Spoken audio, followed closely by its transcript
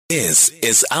This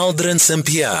is Aldrin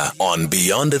Sampear on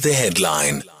Beyond the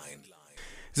Headline.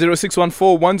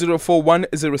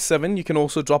 0614-104-107. You can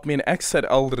also drop me an X at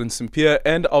Aldrin Sampear,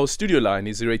 and our studio line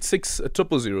is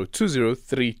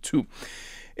 086-000-2032.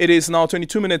 It is now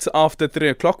 22 minutes after 3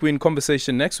 o'clock. We're in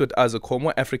conversation next with Izak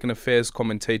Khomo, African Affairs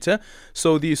commentator.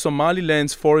 So the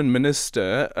Somaliland's foreign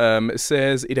minister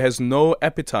says it has no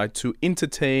appetite to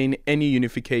entertain any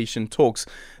unification talks.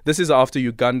 This is after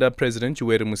Uganda President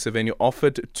Yoweri Museveni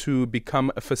offered to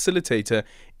become a facilitator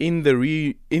in the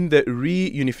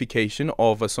reunification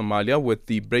of Somalia with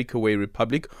the breakaway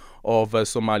Republic of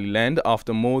Somaliland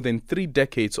after more than 3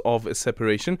 decades of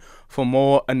separation. For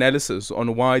more analysis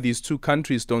on why these two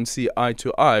countries don't see eye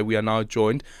to eye, we are now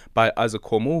joined by Izak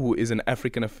Khomo, who is an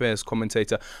African Affairs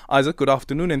commentator. Izak, good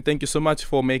afternoon, and thank you so much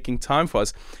for making time for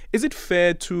us. Is it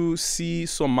fair to see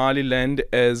Somaliland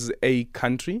as a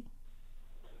country?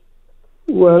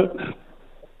 Well,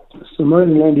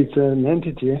 Somaliland is an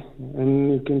entity,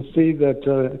 and you can say that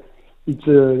it's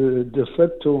a de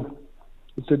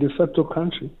facto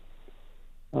country.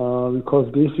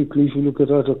 Because basically, if you look at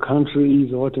what a country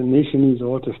is, or what a nation is,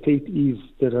 or what a state is,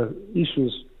 there are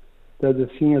issues that the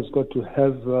thing has got to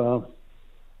have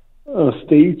a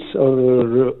state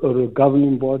or a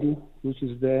governing body which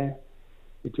is there.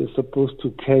 It is supposed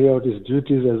to carry out its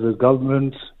duties as a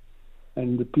government,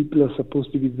 and the people are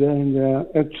supposed to be there, and they are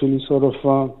actually sort of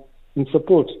in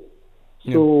support.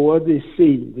 Yeah. So what they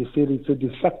say it's a de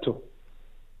facto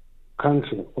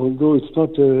country, although it's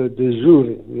not a de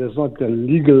jure, it's not a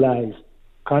legalized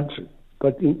country,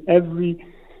 but in every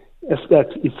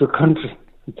aspect, it's a country,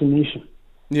 it's a nation.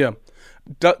 Yeah.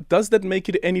 Does that make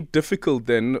it any difficult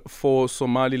then for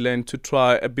Somaliland to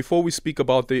try, before we speak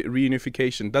about the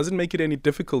reunification, does it make it any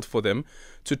difficult for them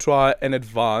to try and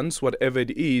advance whatever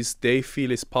it is they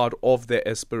feel is part of their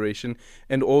aspiration,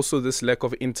 and also this lack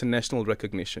of international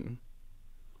recognition?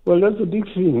 Well, that's a big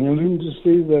thing. I mean to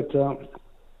say that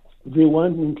they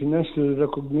want international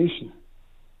recognition,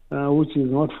 which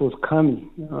is not forthcoming.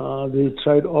 They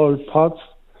tried all parts,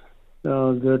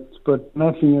 but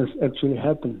nothing has actually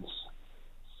happened.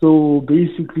 So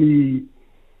basically,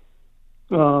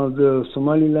 the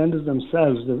Somalilanders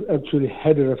themselves have actually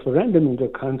had a referendum in the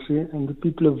country, and the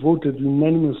people have voted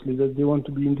unanimously that they want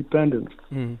to be independent.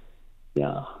 Mm.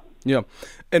 Yeah. Yeah.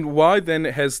 And why then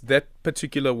has that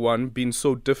particular one been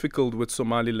so difficult with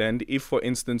Somaliland? If, for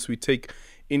instance, we take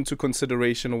into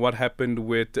consideration what happened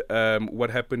with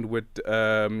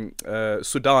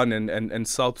Sudan and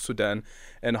South Sudan,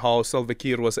 and how Salva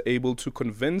Kiir was able to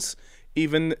convince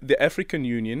even the African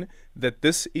Union that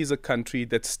this is a country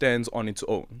that stands on its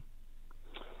own.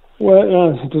 Well,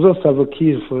 it was also Salva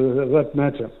Kiir for that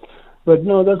matter. But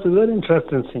no, that's a very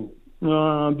interesting thing.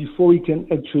 Before we can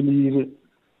actually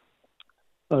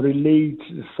relate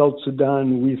South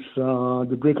Sudan with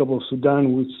the breakup of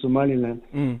Sudan with Somaliland,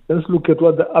 let's look at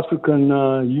what the African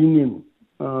Union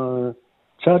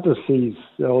Charter says,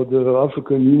 or the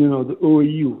African Union or the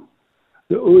OAU.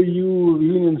 The OAU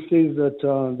Union says that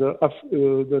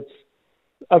that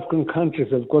African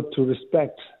countries have got to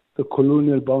respect the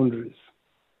colonial boundaries.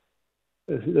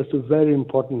 That's a very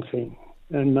important thing.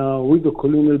 And with the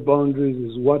colonial boundaries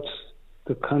is what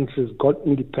the countries got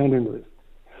independent with.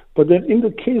 But then in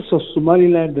the case of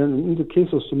Somaliland and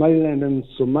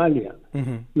Somalia,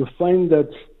 you find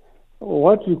that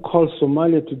what we call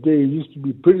Somalia today used to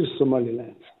be British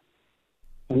Somaliland.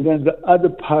 And then the other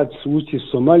parts, which is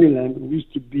Somaliland,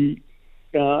 used to be,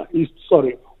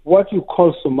 what you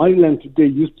call Somaliland today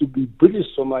used to be British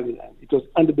Somaliland. It was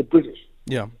under the British.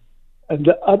 Yeah. And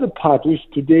the other part, which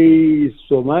today is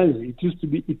Somalia, it used to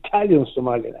be Italian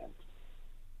Somaliland.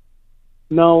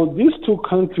 Now, these two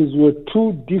countries were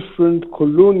two different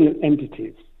colonial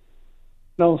entities.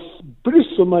 Now, British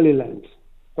Somaliland,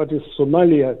 what is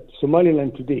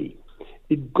Somaliland today,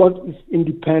 it got its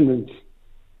independence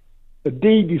a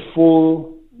day before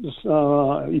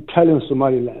Italian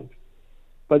Somaliland.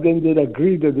 But then they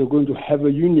agreed that they're going to have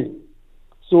a union.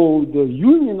 So the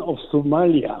Union of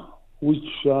Somalia,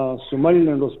 which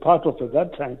Somaliland was part of at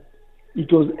that time,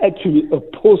 it was actually a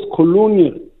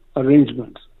post-colonial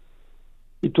arrangement.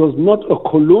 It was not a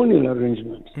colonial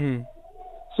arrangement.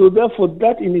 So therefore,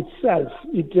 that in itself,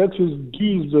 it actually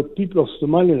gives the people of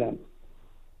Somaliland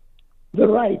the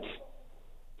right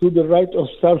of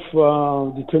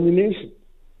self-determination,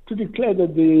 to declare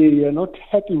that they are not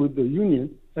happy with the union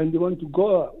and they want to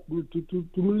go to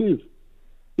leave.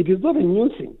 It is not a new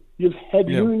thing. You've had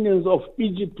unions of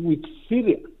Egypt with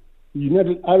Syria, the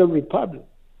United Arab Republic,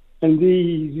 and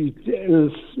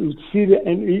Syria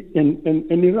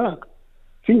and Iraq.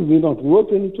 Things did not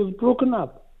work, and it was broken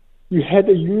up. You had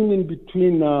a union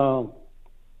between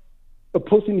a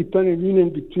post-independent union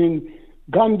between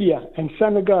Gambia and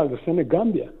Senegal, the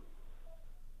Senegambia.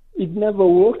 It never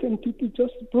worked and people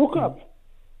just broke up.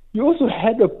 You also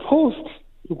had a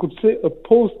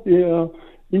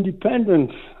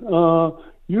post-independence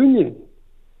union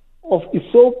of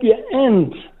Ethiopia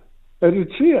and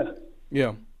Eritrea.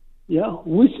 Yeah. Yeah,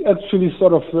 which actually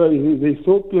sort of, the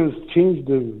Ethiopians changed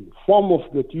the form of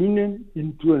that union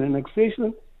into an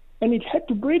annexation, and it had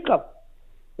to break up.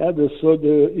 Yeah, so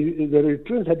the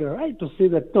Eritreans had a right to say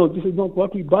that, no, this is not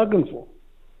what we bargained for.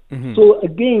 Mm-hmm. So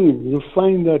again, you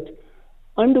find that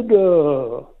under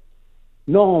the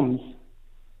norms,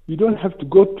 you don't have to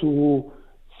go to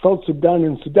South Sudan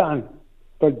and Sudan,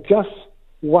 but just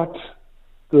what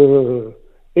the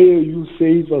AU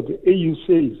says or the AU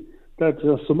says, that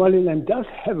Somaliland does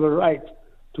have a right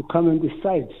to come and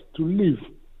decide to leave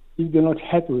if they're not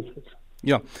happy with it.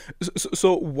 Yeah.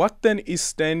 So what then is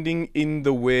standing in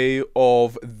the way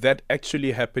of that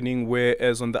actually happening,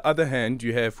 whereas on the other hand,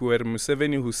 you have Yoweri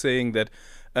Museveni who's saying that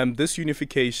this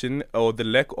unification or the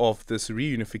lack of this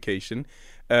reunification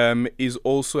is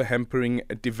also hampering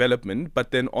development.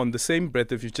 But then on the same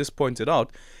breath, if you just pointed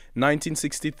out,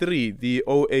 1963, the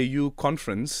OAU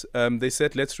conference, they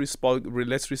said, let's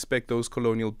respect those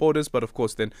colonial borders. But of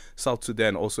course, then South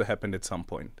Sudan also happened at some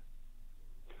point.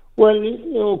 Well,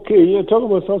 okay, you're talking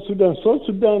about South Sudan. South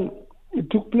Sudan, it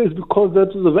took place because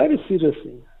that was a very serious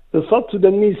thing. The South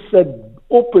Sudanese said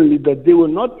openly that they were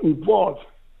not involved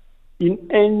in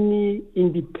any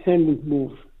independent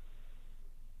move.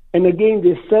 And again,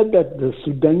 they said that the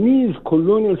Sudanese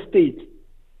colonial state,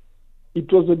 it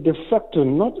was a de facto,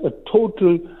 not a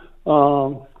total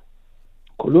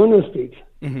colonial state.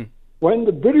 Mm-hmm. When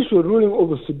the British were ruling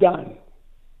over Sudan,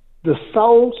 the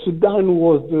South Sudan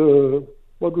was the,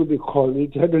 what would they call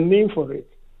it? It had a name for it.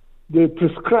 The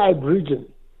prescribed region,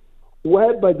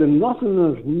 whereby the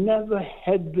Northerners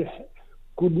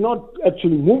could not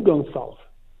actually move down south.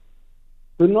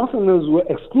 The Northerners were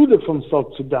excluded from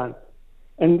South Sudan,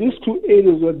 and these two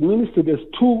areas were administered as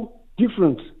two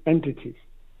different entities.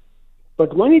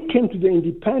 But when it came to the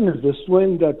independence, that's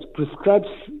when that prescribed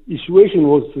situation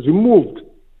was removed,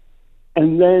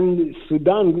 and then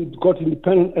Sudan got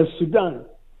independent as Sudan.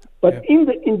 But in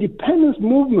the independence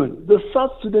movement, the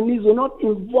South Sudanese were not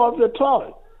involved at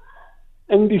all.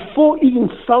 And before even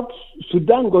South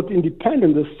Sudan got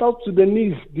independent, the South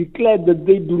Sudanese declared that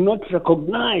they do not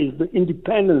recognize the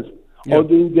independence or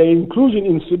their inclusion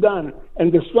in Sudan.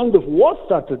 And the strength of war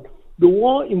started. The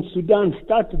war in Sudan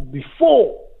started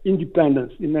before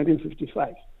independence in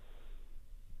 1955.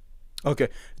 Okay,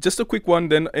 just a quick one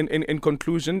then in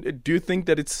conclusion. Do you think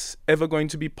that it's ever going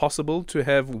to be possible to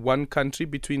have one country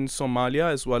between Somalia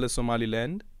as well as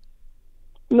Somaliland?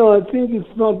 No, I think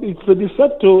it's not. It's a de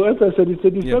facto, as I said, it's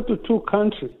a de facto two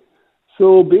country.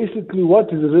 So basically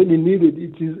what is really needed,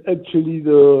 it is actually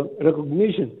the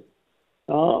recognition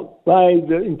by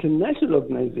the international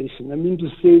organization. I mean to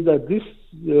say that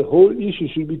the whole issue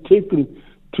should be taken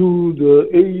to the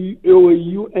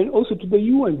OAU and also to the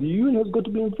UN. The UN has got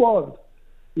to be involved,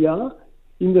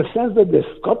 in the sense that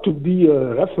there's got to be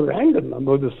a referendum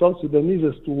among the South Sudanese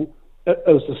as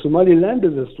the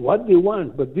Somalilanders as to what they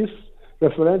want. But this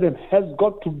referendum has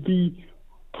got to be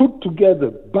put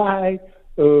together by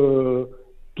a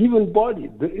given body.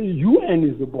 The UN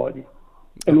is the body.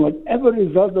 And whatever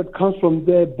result that comes from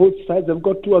there, both sides have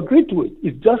got to agree to it.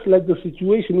 It's just like the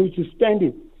situation which is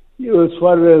standing as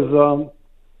far as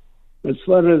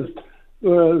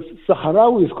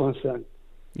Sahrawi is concerned.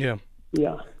 Yeah.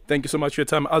 Yeah. Thank you so much for your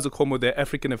time. Izak Khomo, the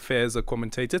African Affairs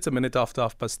commentator. It's a minute after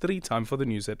 3:30. Time for the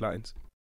news headlines.